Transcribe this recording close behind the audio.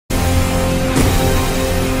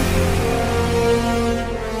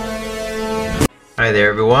Hi there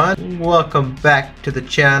everyone, welcome back to the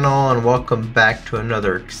channel and welcome back to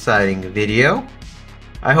another exciting video.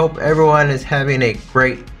 I hope everyone is having a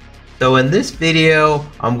great. So in this video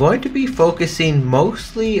I'm going to be focusing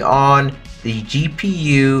mostly on the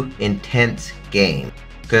GPU intense game,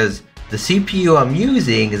 because the CPU I'm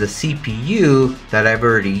using is a CPU that I've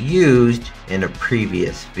already used in a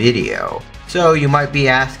previous video. So you might be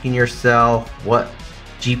asking yourself, what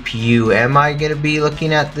GPU am I going to be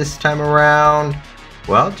looking at this time around?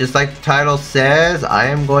 Well, just like the title says, I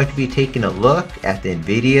am going to be taking a look at the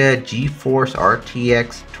Nvidia GeForce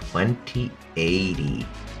RTX 2080.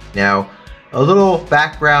 Now, a little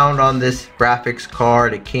background on this graphics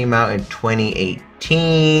card. It came out in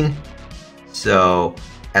 2018. So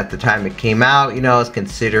at the time it came out, it's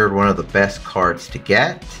considered one of the best cards to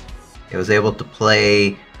get. It was able to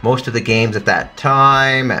play most of the games at that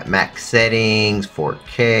time at max settings,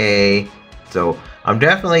 4K. So I'm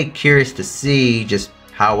definitely curious to see just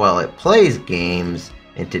how well it plays games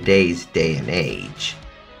in today's day and age.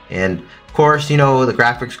 And of course, the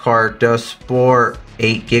graphics card does sport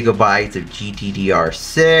 8 GB of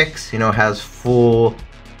GDDR6, has full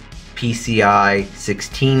PCI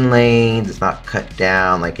 16 lanes. It's not cut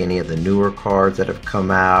down like any of the newer cards that have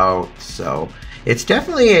come out. So it's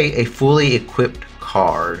definitely a fully equipped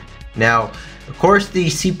card. Now, of course, the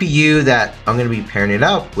CPU that I'm going to be pairing it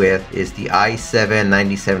up with is the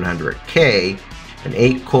i7-9700K, an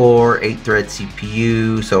 8-core, 8-thread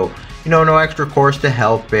CPU. So, no extra cores to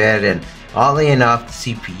help it. And oddly enough, the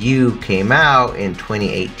CPU came out in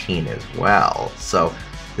 2018 as well. So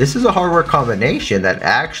this is a hardware combination that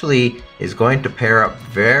actually is going to pair up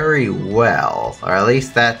very well, or at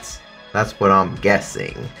least that's what I'm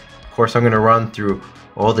guessing. Of course, I'm going to run through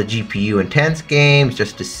all the GPU intense games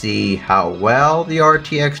just to see how well the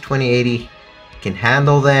RTX 2080 can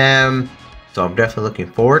handle them. So I'm definitely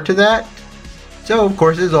looking forward to that. So of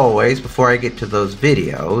course, as always, before I get to those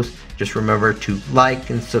videos, just remember to like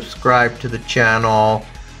and subscribe to the channel.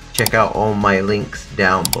 Check out all my links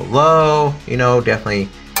down below. Definitely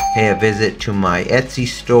pay a visit to my Etsy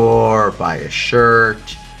store, buy a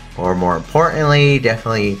shirt, or more importantly,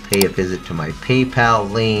 definitely pay a visit to my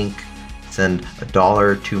PayPal link. Send $1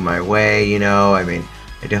 or $2 my way. I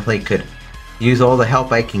definitely could use all the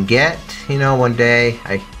help I can get. One day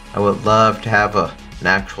I would love to have an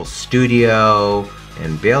actual studio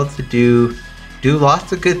and be able to do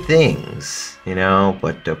lots of good things,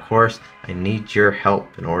 but of course I need your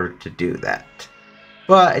help in order to do that.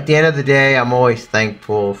 But at the end of the day, I'm always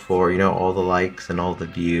thankful for all the likes and all the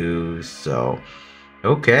views. So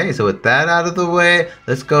okay, so with that out of the way,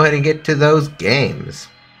 let's go ahead and get to those games.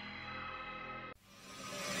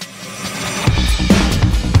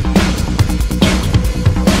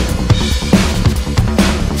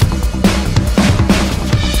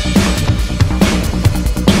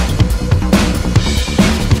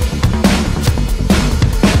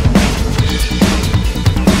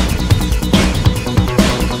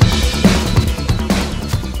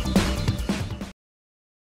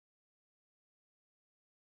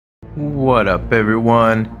 What up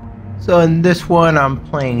everyone? So in this one I'm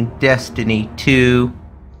playing Destiny 2.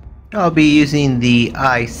 I'll be using the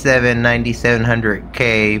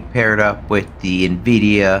i7-9700K paired up with the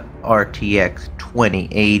Nvidia RTX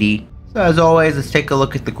 2080. So as always, let's take a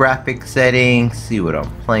look at the graphics settings, see what I'm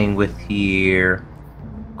playing with here.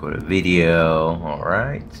 Go to video.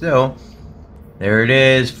 Alright, so there it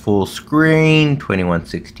is, full screen,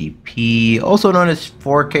 2160p, also known as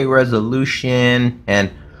 4K resolution, and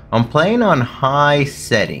I'm playing on high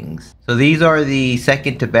settings. So these are the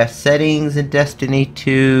second to best settings in Destiny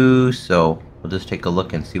 2. So we'll just take a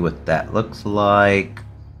look and see what that looks like.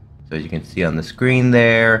 So as you can see on the screen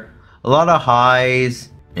there, a lot of highs.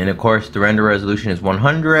 And of course the render resolution is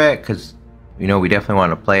 100 because we definitely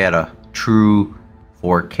want to play at a true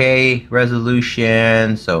 4K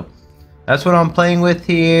resolution. So that's what I'm playing with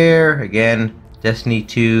here. Again, Destiny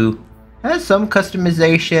 2 has some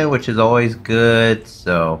customization, which is always good.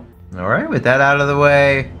 So, alright, with that out of the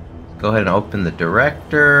way, go ahead and open the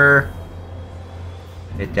director.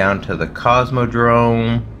 Hit down to the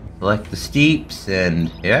Cosmodrome, select the steeps,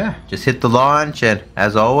 and yeah, just hit the launch. And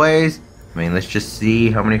as always, let's just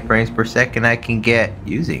see how many frames per second I can get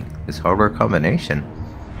using this hardware combination.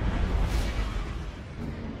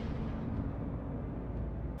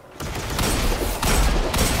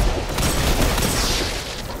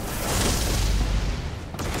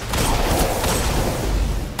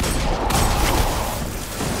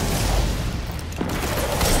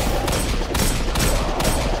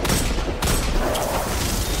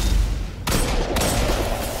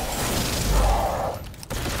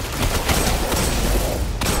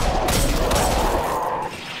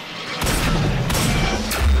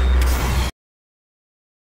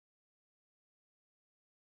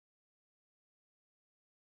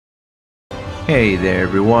 Hey there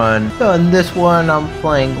everyone, so in this one I'm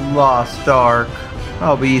playing Lost Ark.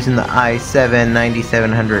 I'll be using the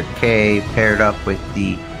i7-9700K paired up with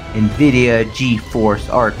the Nvidia GeForce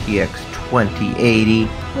RTX 2080.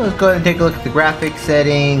 Let's go ahead and take a look at the graphics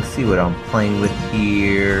settings, see what I'm playing with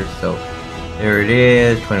here. So there it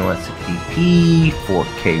is, 2160p,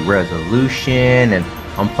 4K resolution, and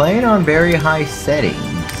I'm playing on very high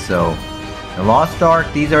settings. So in Lost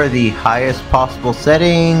Ark, these are the highest possible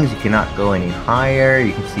settings. You cannot go any higher.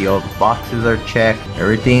 You can see all the boxes are checked.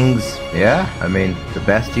 Everything's, the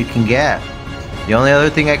best you can get. The only other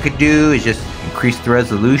thing I could do is just increase the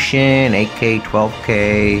resolution, 8K,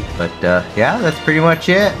 12K. But yeah, that's pretty much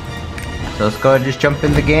it. So let's go ahead and just jump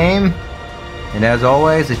in the game. And as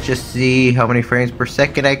always, let's just see how many frames per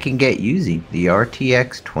second I can get using the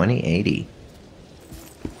RTX 2080.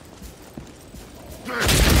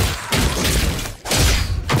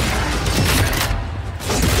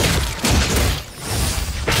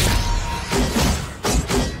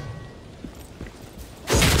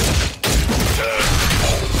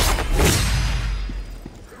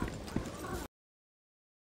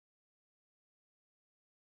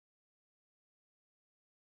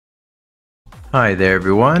 Hi there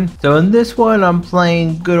everyone, so in this one I'm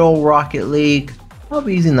playing good old Rocket League. I'll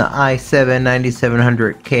be using the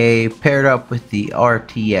i7-9700K paired up with the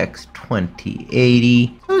RTX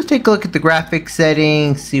 2080. So let's take a look at the graphics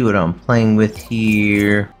settings, see what I'm playing with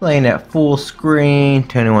here. Playing at full screen,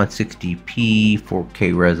 2160p,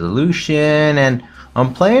 4K resolution, and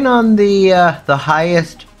I'm playing on the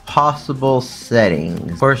highest possible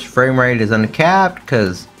settings. Of course, frame rate is uncapped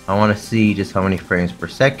because I want to see just how many frames per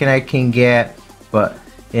second I can get. But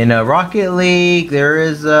in Rocket League, there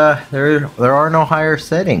are no higher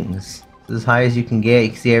settings. It's as high as you can get. You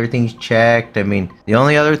can see everything's checked. The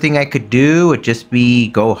only other thing I could do would just be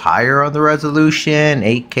go higher on the resolution,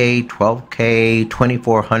 8K, 12K,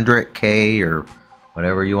 2400K, or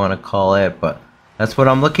whatever you want to call it. But that's what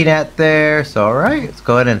I'm looking at there. So alright, let's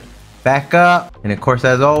go ahead and back up. And of course,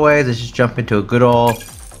 as always, let's just jump into a good old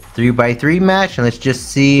 3x3 match, and let's just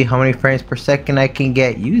see how many frames per second I can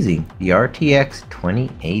get using the RTX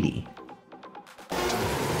 2080.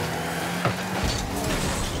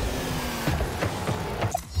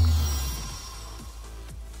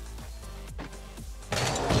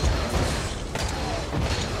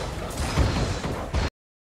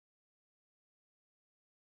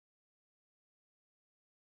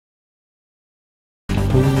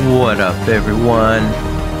 What up everyone?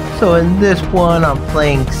 So in this one, I'm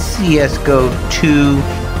playing CSGO 2.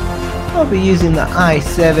 I'll be using the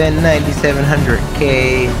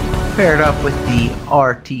i7-9700K paired up with the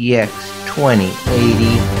RTX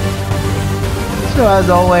 2080. So as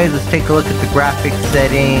always, let's take a look at the graphics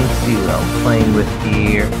settings, see what I'm playing with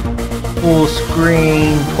here. Full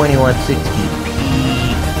screen,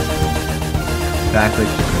 2160p. Back,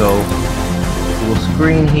 let's just go full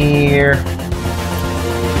screen here.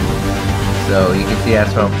 So you can see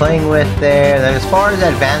that's what I'm playing with there. Then as far as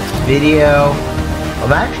advanced video,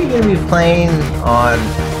 I'm actually going to be playing on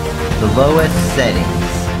the lowest settings.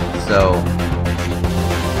 So,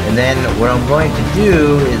 and then what I'm going to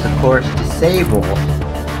do is of course disable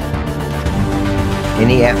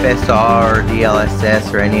any FSR,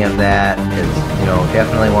 DLSS, or any of that, because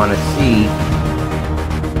definitely want to see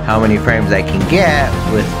how many frames I can get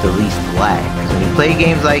with the least lag. So when you play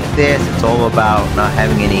games like this, it's all about not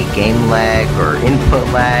having any game lag or input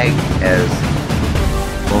lag, as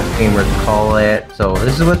most gamers call it. So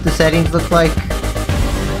this is what the settings look like.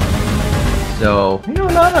 So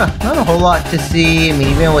not a whole lot to see.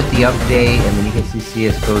 Even with the update, you can see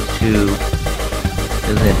CSGO 2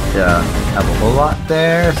 doesn't have a whole lot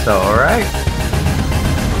there. So alright.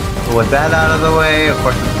 So with that out of the way, of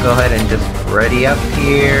course, let's go ahead and just ready up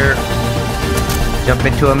here, jump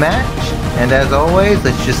into a match, and as always,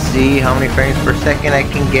 let's just see how many frames per second I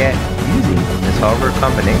can get using this hover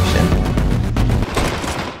combination.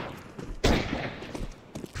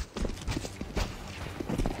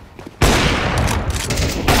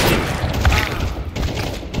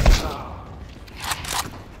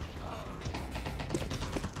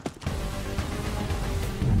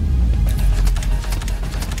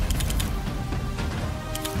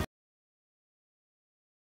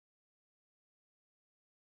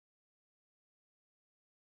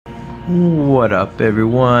 What up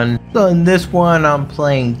everyone? So in this one I'm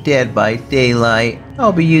playing Dead by Daylight.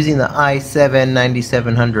 I'll be using the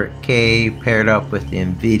i7-9700K paired up with the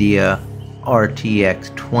Nvidia RTX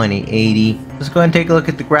 2080. Let's go ahead and take a look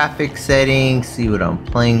at the graphics settings, see what I'm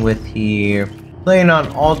playing with here. Playing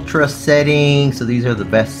on ultra settings, so these are the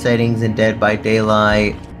best settings in Dead by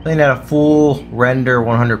Daylight. Playing at a full render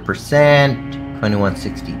 100%,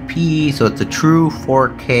 2160p, so it's a true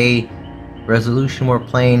 4K resolution we're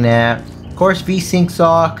playing at. Of course, VSync's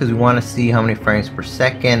off because we want to see how many frames per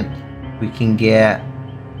second we can get.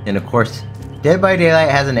 And of course, Dead by Daylight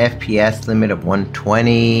has an FPS limit of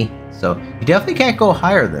 120, so you definitely can't go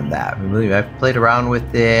higher than that. I mean, I've played around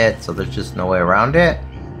with it, so there's just no way around it.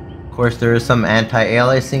 Of course, there is some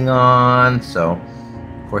anti-aliasing on, so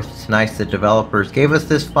of course it's nice that developers gave us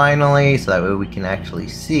this finally, so that way we can actually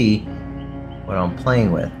see what I'm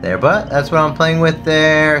playing with there. But that's what I'm playing with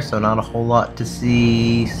there, so not a whole lot to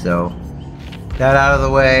see. So that out of the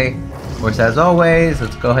way. Of course, as always,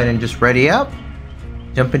 let's go ahead and just ready up,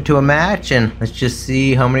 jump into a match, and let's just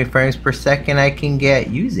see how many frames per second I can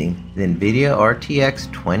get using the Nvidia RTX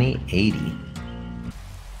 2080.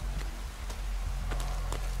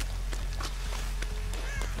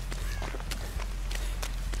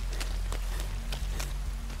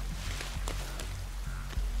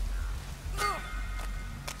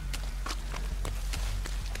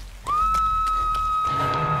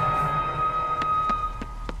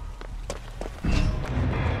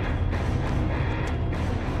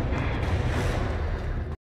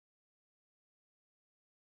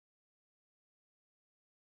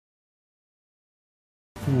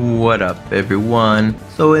 What up everyone?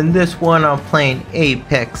 So in this one I'm playing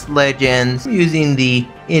Apex Legends using the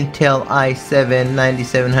Intel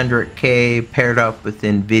i7-9700K paired up with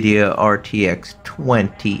Nvidia RTX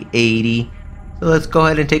 2080. So let's go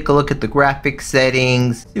ahead and take a look at the graphics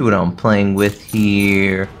settings, see what I'm playing with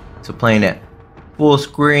here. So playing at full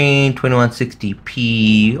screen,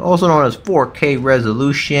 2160p, also known as 4K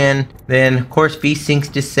resolution. Then of course VSync's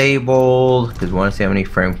disabled because we want to see how many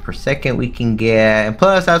frames per second we can get. And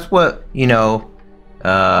plus that's what, you know,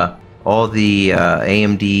 all the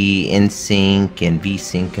AMD InSync and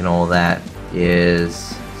VSync and all that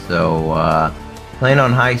is. So playing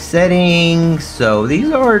on high settings. So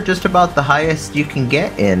these are just about the highest you can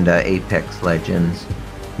get in Apex Legends.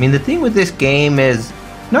 I mean, the thing with this game is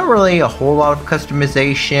not really a whole lot of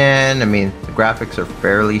customization. I mean, the graphics are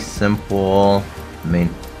fairly simple. I mean,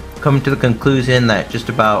 coming to the conclusion that just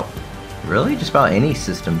about any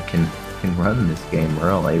system can run this game,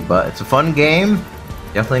 really. But it's a fun game,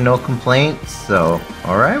 definitely no complaints. So,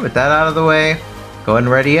 alright, with that out of the way, go ahead and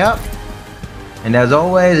ready up. And as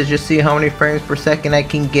always, let's just see how many frames per second I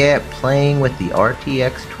can get playing with the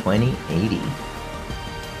RTX 2080.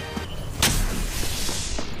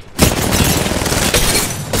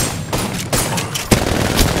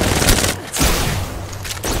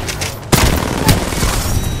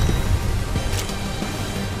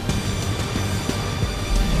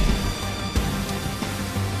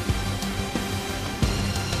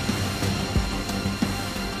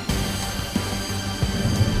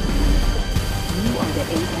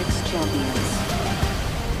 Apex champions.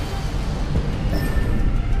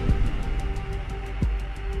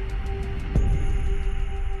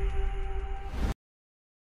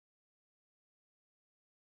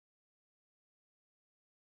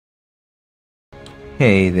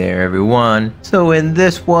 Hey there everyone. So in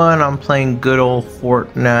this one I'm playing good old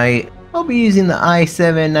Fortnite. I'll be using the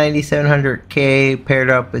i7-9700K paired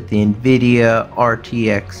up with the Nvidia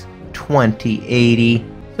RTX 2080.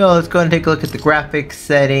 So let's go ahead and take a look at the graphics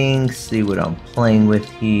settings, see what I'm playing with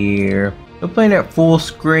here. I'm playing at full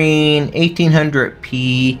screen,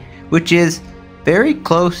 1800p, which is very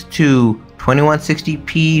close to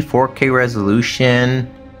 2160p 4K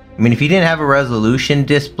resolution. I mean, if you didn't have a resolution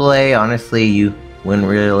display, honestly, you wouldn't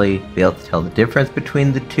really be able to tell the difference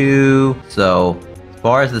between the two. So as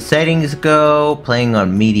far as the settings go, playing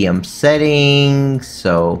on medium settings.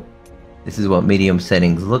 So this is what medium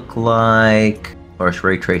settings look like. Of course,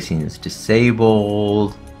 ray tracing is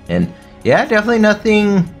disabled, and yeah, definitely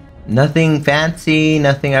nothing fancy,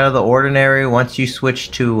 nothing out of the ordinary. Once you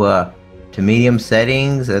switch to medium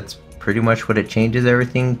settings, that's pretty much what it changes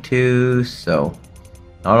everything to. So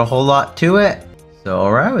not a whole lot to it. So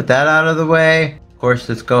alright, with that out of the way, of course,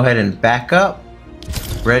 let's go ahead and back up,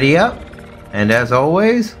 ready up, and as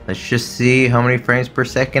always, let's just see how many frames per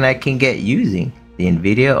second I can get using the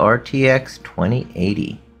Nvidia RTX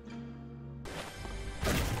 2080.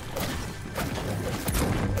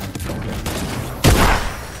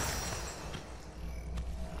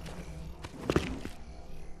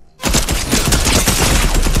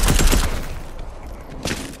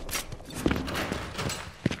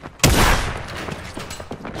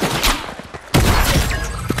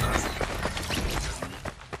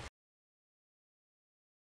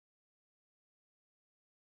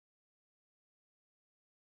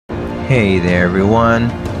 Hey there everyone.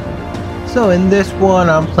 So in this one,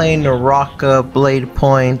 I'm playing Naraka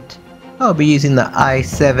Bladepoint. I'll be using the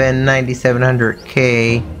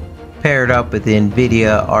i7-9700K paired up with the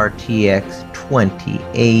Nvidia RTX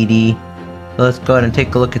 2080. So let's go ahead and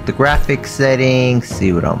take a look at the graphics settings,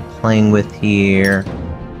 see what I'm playing with here.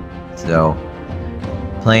 So,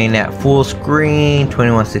 playing at full screen,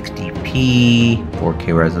 2160p,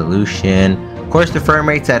 4K resolution. Of course, the frame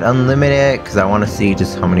rate's at unlimited because I want to see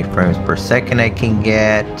just how many frames per second I can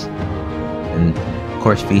get. And of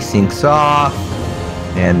course, VSync off.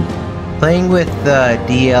 And playing with the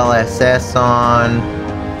DLSS on.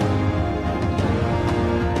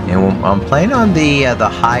 And I'm playing on the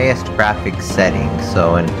highest graphics settings.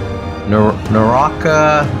 So in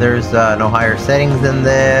Naraka, there's no higher settings than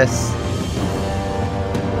this.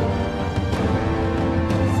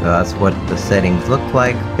 So that's what the settings look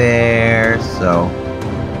like there. So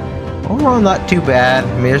overall, not too bad.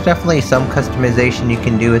 I mean, there's definitely some customization you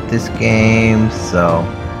can do with this game. So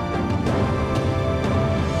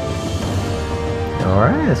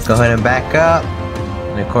alright, let's go ahead and back up.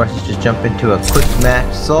 And of course, let's just jump into a quick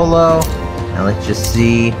match solo. And let's just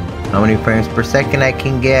see how many frames per second I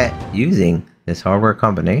can get using this hardware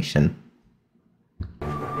combination.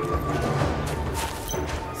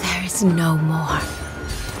 There is no more.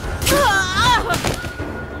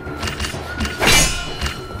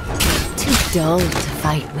 Too dull to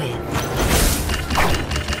fight with.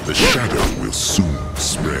 The shadow will soon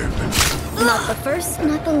spread. Not the first,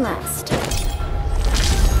 not the last.